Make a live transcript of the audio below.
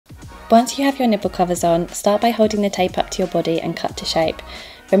Once you have your nipple covers on, start by holding the tape up to your body and cut to shape.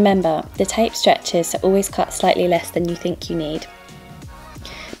 Remember, the tape stretches, so always cut slightly less than you think you need.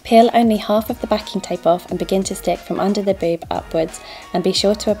 Peel only half of the backing tape off and begin to stick from under the boob upwards, and be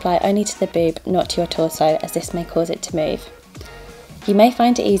sure to apply only to the boob, not to your torso, as this may cause it to move. You may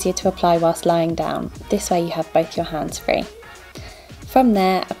find it easier to apply whilst lying down, this way you have both your hands free. From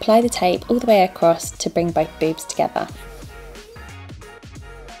there, apply the tape all the way across to bring both boobs together.